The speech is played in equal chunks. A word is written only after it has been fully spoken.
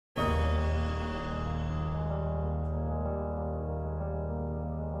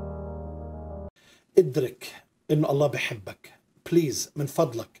ادرك إنه الله بحبك. بليز من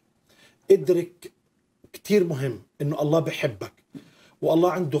فضلك ادرك، كتير مهم إنه الله بحبك،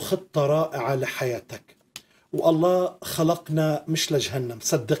 والله عنده خطة رائعة لحياتك، والله خلقنا مش لجهنم.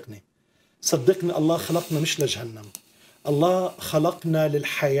 صدقني صدقني، الله خلقنا مش لجهنم، الله خلقنا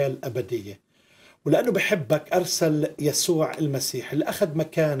للحياة الأبدية. ولأنه بحبك أرسل يسوع المسيح اللي أخذ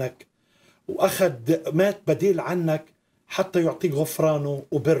مكانك وأخذ مات بديل عنك حتى يعطيك غفرانه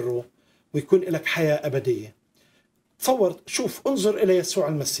وبره ويكون لك حياة أبدية. تصور، شوف، انظر إلى يسوع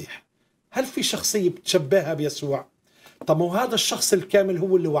المسيح. هل في شخصية بتشبهها بيسوع؟ طب هذا الشخص الكامل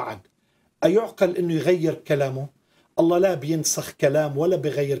هو اللي وعد. أيعقل أنه يغير كلامه؟ الله لا بينسخ كلام ولا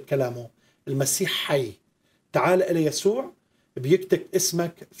بيغير كلامه. المسيح حي. تعال إلى يسوع بيكتب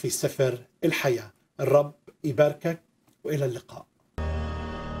اسمك في سفر الحياة. الرب يباركك وإلى اللقاء.